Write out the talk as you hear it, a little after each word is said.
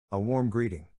A warm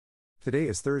greeting. Today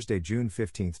is Thursday, June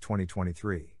 15,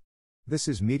 2023. This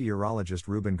is meteorologist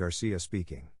Ruben Garcia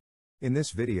speaking. In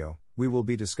this video, we will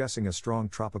be discussing a strong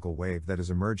tropical wave that is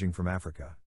emerging from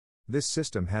Africa. This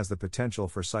system has the potential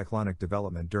for cyclonic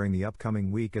development during the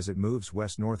upcoming week as it moves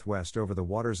west-northwest over the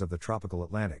waters of the tropical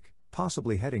Atlantic,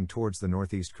 possibly heading towards the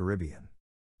northeast Caribbean.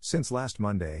 Since last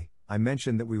Monday, I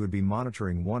mentioned that we would be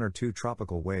monitoring one or two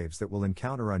tropical waves that will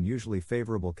encounter unusually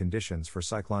favorable conditions for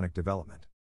cyclonic development.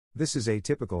 This is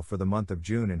atypical for the month of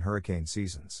June in hurricane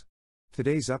seasons.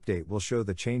 Today's update will show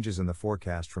the changes in the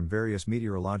forecast from various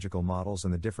meteorological models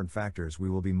and the different factors we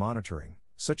will be monitoring,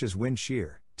 such as wind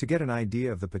shear, to get an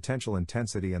idea of the potential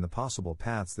intensity and the possible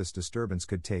paths this disturbance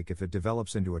could take if it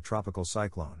develops into a tropical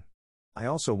cyclone. I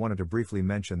also wanted to briefly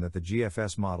mention that the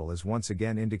GFS model is once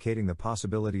again indicating the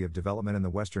possibility of development in the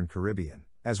Western Caribbean,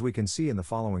 as we can see in the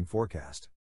following forecast.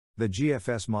 The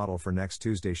GFS model for next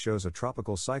Tuesday shows a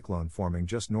tropical cyclone forming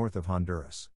just north of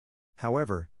Honduras.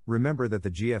 However, remember that the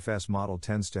GFS model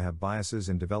tends to have biases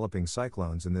in developing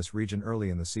cyclones in this region early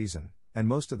in the season, and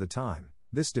most of the time,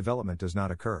 this development does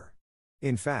not occur.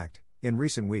 In fact, in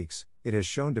recent weeks, it has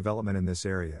shown development in this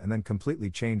area and then completely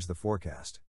changed the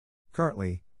forecast.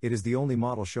 Currently, it is the only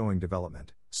model showing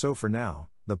development, so for now,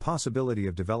 the possibility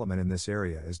of development in this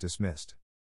area is dismissed.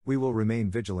 We will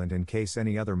remain vigilant in case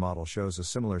any other model shows a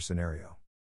similar scenario.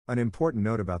 An important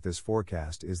note about this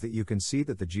forecast is that you can see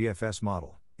that the GFS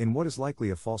model, in what is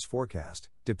likely a false forecast,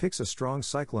 depicts a strong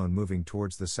cyclone moving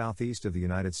towards the southeast of the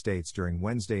United States during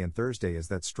Wednesday and Thursday as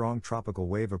that strong tropical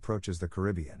wave approaches the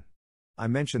Caribbean. I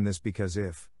mention this because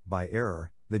if, by error,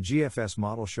 the GFS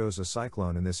model shows a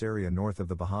cyclone in this area north of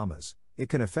the Bahamas, it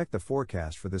can affect the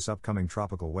forecast for this upcoming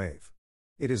tropical wave.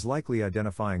 It is likely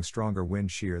identifying stronger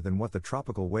wind shear than what the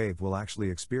tropical wave will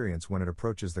actually experience when it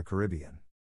approaches the Caribbean.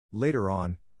 Later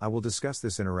on, I will discuss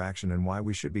this interaction and why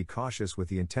we should be cautious with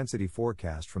the intensity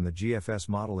forecast from the GFS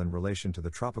model in relation to the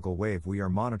tropical wave we are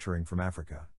monitoring from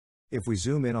Africa. If we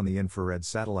zoom in on the infrared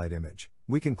satellite image,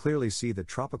 we can clearly see the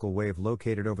tropical wave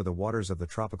located over the waters of the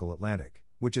tropical Atlantic,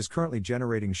 which is currently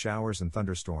generating showers and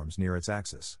thunderstorms near its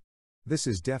axis. This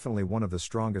is definitely one of the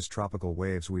strongest tropical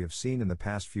waves we have seen in the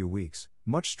past few weeks,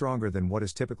 much stronger than what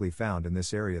is typically found in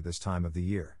this area this time of the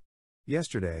year.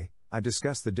 Yesterday, I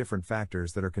discussed the different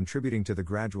factors that are contributing to the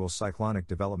gradual cyclonic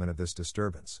development of this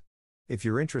disturbance. If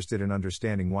you're interested in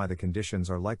understanding why the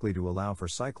conditions are likely to allow for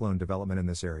cyclone development in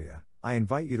this area, I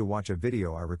invite you to watch a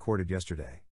video I recorded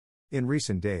yesterday. In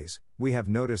recent days, we have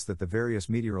noticed that the various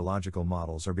meteorological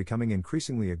models are becoming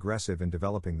increasingly aggressive in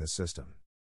developing this system.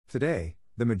 Today,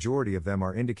 the majority of them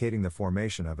are indicating the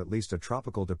formation of at least a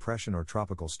tropical depression or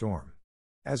tropical storm.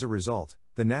 As a result,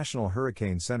 the National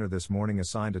Hurricane Center this morning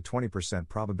assigned a 20%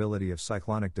 probability of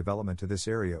cyclonic development to this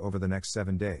area over the next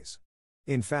 7 days.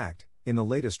 In fact, in the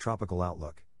latest tropical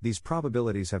outlook, these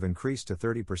probabilities have increased to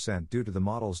 30% due to the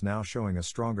models now showing a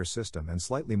stronger system and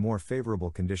slightly more favorable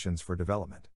conditions for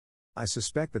development. I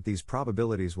suspect that these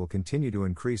probabilities will continue to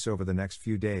increase over the next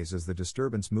few days as the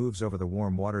disturbance moves over the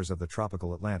warm waters of the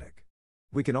tropical Atlantic.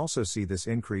 We can also see this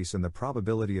increase in the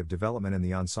probability of development in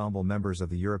the ensemble members of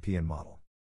the European model.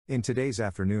 In today's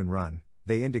afternoon run,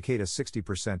 they indicate a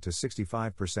 60% to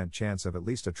 65% chance of at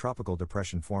least a tropical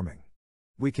depression forming.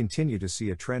 We continue to see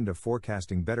a trend of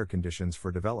forecasting better conditions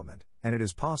for development, and it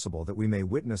is possible that we may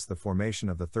witness the formation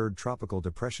of the third tropical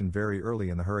depression very early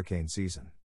in the hurricane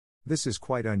season. This is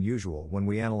quite unusual when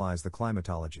we analyze the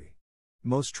climatology.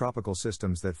 Most tropical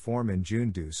systems that form in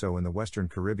June do so in the Western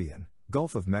Caribbean,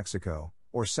 Gulf of Mexico,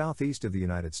 or southeast of the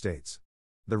United States.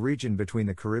 The region between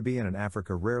the Caribbean and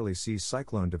Africa rarely sees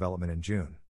cyclone development in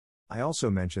June. I also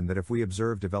mentioned that if we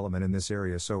observe development in this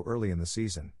area so early in the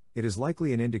season, it is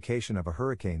likely an indication of a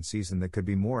hurricane season that could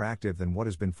be more active than what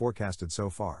has been forecasted so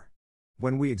far.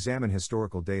 When we examine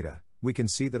historical data, we can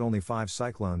see that only 5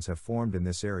 cyclones have formed in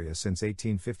this area since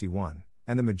 1851,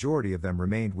 and the majority of them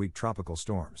remained weak tropical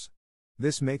storms.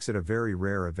 This makes it a very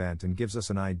rare event and gives us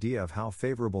an idea of how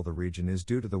favorable the region is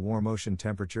due to the warm ocean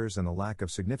temperatures and the lack of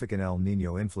significant El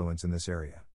Niño influence in this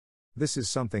area. This is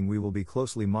something we will be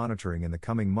closely monitoring in the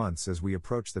coming months as we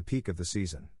approach the peak of the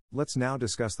season. Let's now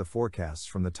discuss the forecasts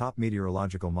from the top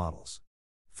meteorological models.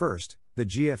 First, the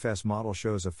GFS model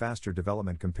shows a faster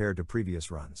development compared to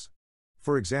previous runs.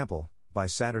 For example, by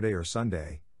Saturday or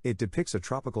Sunday, it depicts a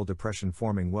tropical depression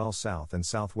forming well south and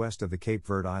southwest of the Cape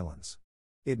Verde Islands.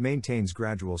 It maintains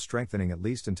gradual strengthening at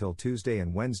least until Tuesday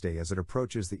and Wednesday as it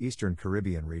approaches the eastern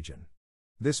Caribbean region.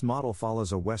 This model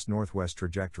follows a west-northwest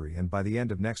trajectory and by the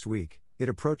end of next week, it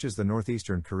approaches the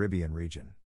northeastern Caribbean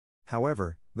region.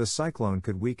 However, the cyclone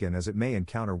could weaken as it may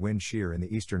encounter wind shear in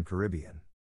the eastern Caribbean.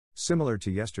 Similar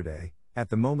to yesterday, At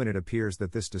the moment it appears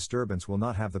that this disturbance will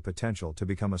not have the potential to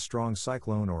become a strong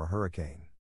cyclone or a hurricane.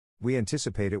 We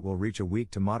anticipate it will reach a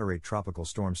weak to moderate tropical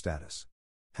storm status.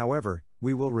 However,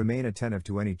 we will remain attentive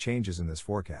to any changes in this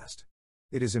forecast.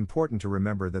 It is important to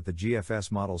remember that the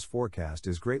GFS model's forecast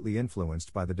is greatly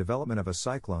influenced by the development of a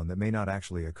cyclone that may not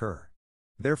actually occur.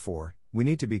 Therefore, we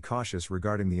need to be cautious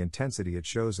regarding the intensity it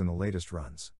shows in the latest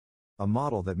runs. A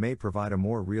model that may provide a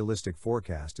more realistic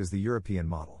forecast is the European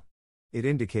model. It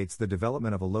indicates the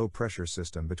development of a low-pressure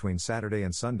system between Saturday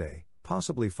and Sunday,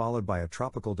 possibly followed by a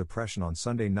tropical depression on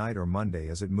Sunday night or Monday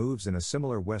as it moves in a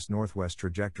similar west-northwest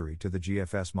trajectory to the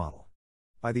GFS model.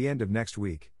 By the end of next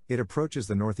week, it approaches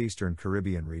the northeastern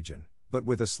Caribbean region, but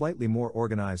with a slightly more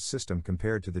organized system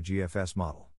compared to the GFS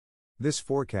model. This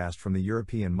forecast from the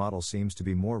European model seems to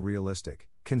be more realistic,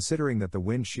 considering that the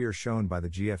wind shear shown by the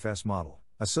GFS model,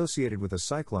 associated with a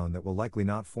cyclone that will likely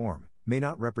not form, may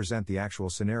not represent the actual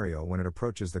scenario when it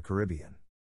approaches the Caribbean.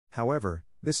 However,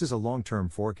 this is a long-term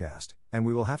forecast, and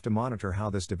we will have to monitor how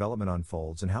this development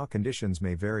unfolds and how conditions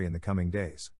may vary in the coming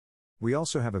days. We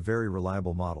also have a very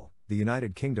reliable model, the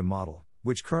United Kingdom model,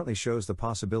 which currently shows the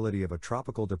possibility of a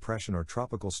tropical depression or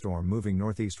tropical storm moving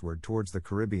northeastward towards the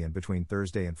Caribbean between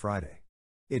Thursday and Friday.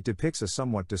 It depicts a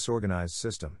somewhat disorganized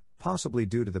system, possibly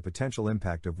due to the potential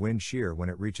impact of wind shear when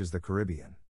it reaches the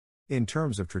Caribbean. In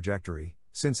terms of trajectory,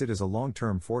 since it is a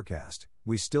long-term forecast,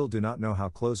 we still do not know how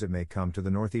close it may come to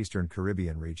the northeastern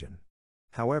Caribbean region.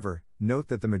 However, note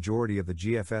that the majority of the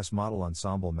GFS model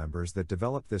ensemble members that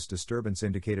develop this disturbance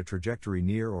indicate a trajectory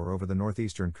near or over the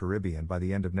northeastern Caribbean by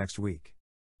the end of next week.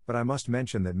 But I must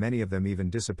mention that many of them even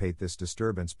dissipate this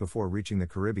disturbance before reaching the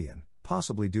Caribbean,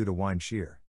 possibly due to wind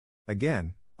shear.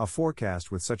 Again, a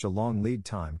forecast with such a long lead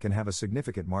time can have a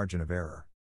significant margin of error.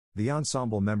 The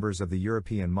ensemble members of the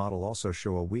European model also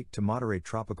show a weak to moderate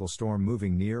tropical storm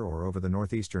moving near or over the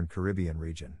northeastern Caribbean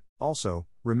region. Also,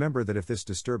 remember that if this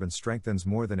disturbance strengthens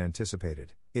more than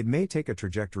anticipated, it may take a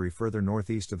trajectory further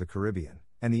northeast of the Caribbean,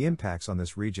 and the impacts on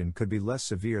this region could be less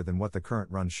severe than what the current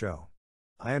runs show.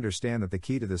 I understand that the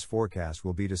key to this forecast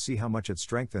will be to see how much it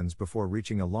strengthens before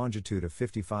reaching a longitude of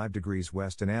 55 degrees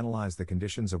west and analyze the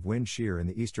conditions of wind shear in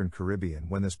the eastern Caribbean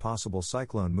when this possible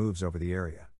cyclone moves over the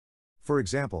area. For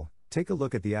example, take a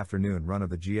look at the afternoon run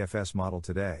of the GFS model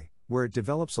today, where it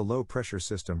develops a low-pressure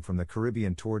system from the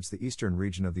Caribbean towards the eastern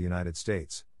region of the United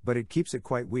States, but it keeps it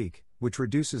quite weak, which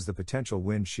reduces the potential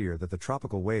wind shear that the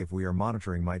tropical wave we are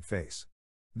monitoring might face.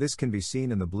 This can be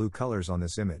seen in the blue colors on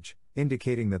this image,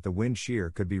 indicating that the wind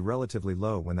shear could be relatively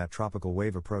low when that tropical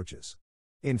wave approaches.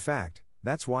 In fact,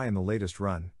 that's why in the latest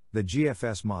run, the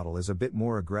GFS model is a bit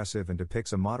more aggressive and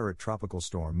depicts a moderate tropical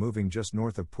storm moving just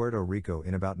north of Puerto Rico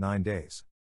in about 9 days.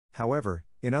 However,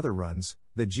 in other runs,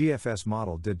 the GFS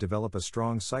model did develop a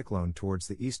strong cyclone towards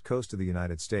the east coast of the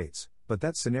United States, but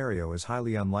that scenario is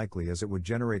highly unlikely as it would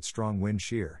generate strong wind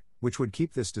shear, which would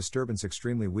keep this disturbance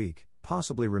extremely weak,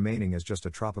 possibly remaining as just a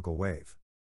tropical wave.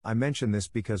 I mention this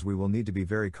because we will need to be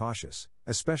very cautious,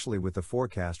 especially with the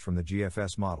forecast from the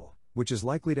GFS model, which is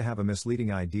likely to have a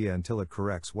misleading idea until it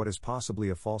corrects what is possibly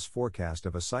a false forecast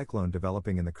of a cyclone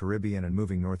developing in the Caribbean and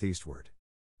moving northeastward.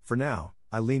 For now,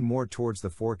 I lean more towards the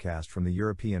forecast from the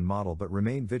European model but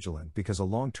remain vigilant because a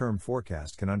long-term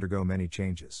forecast can undergo many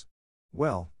changes.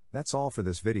 Well, that's all for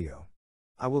this video.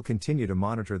 I will continue to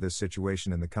monitor this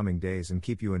situation in the coming days and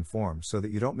keep you informed so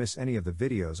that you don't miss any of the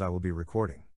videos I will be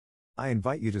recording. I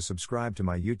invite you to subscribe to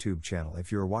my YouTube channel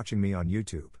if you are watching me on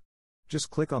YouTube. Just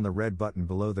click on the red button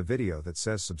below the video that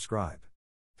says subscribe.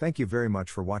 Thank you very much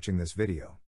for watching this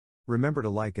video. Remember to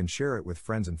like and share it with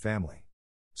friends and family.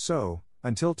 So,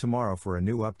 until tomorrow for a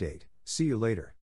new update, see you later.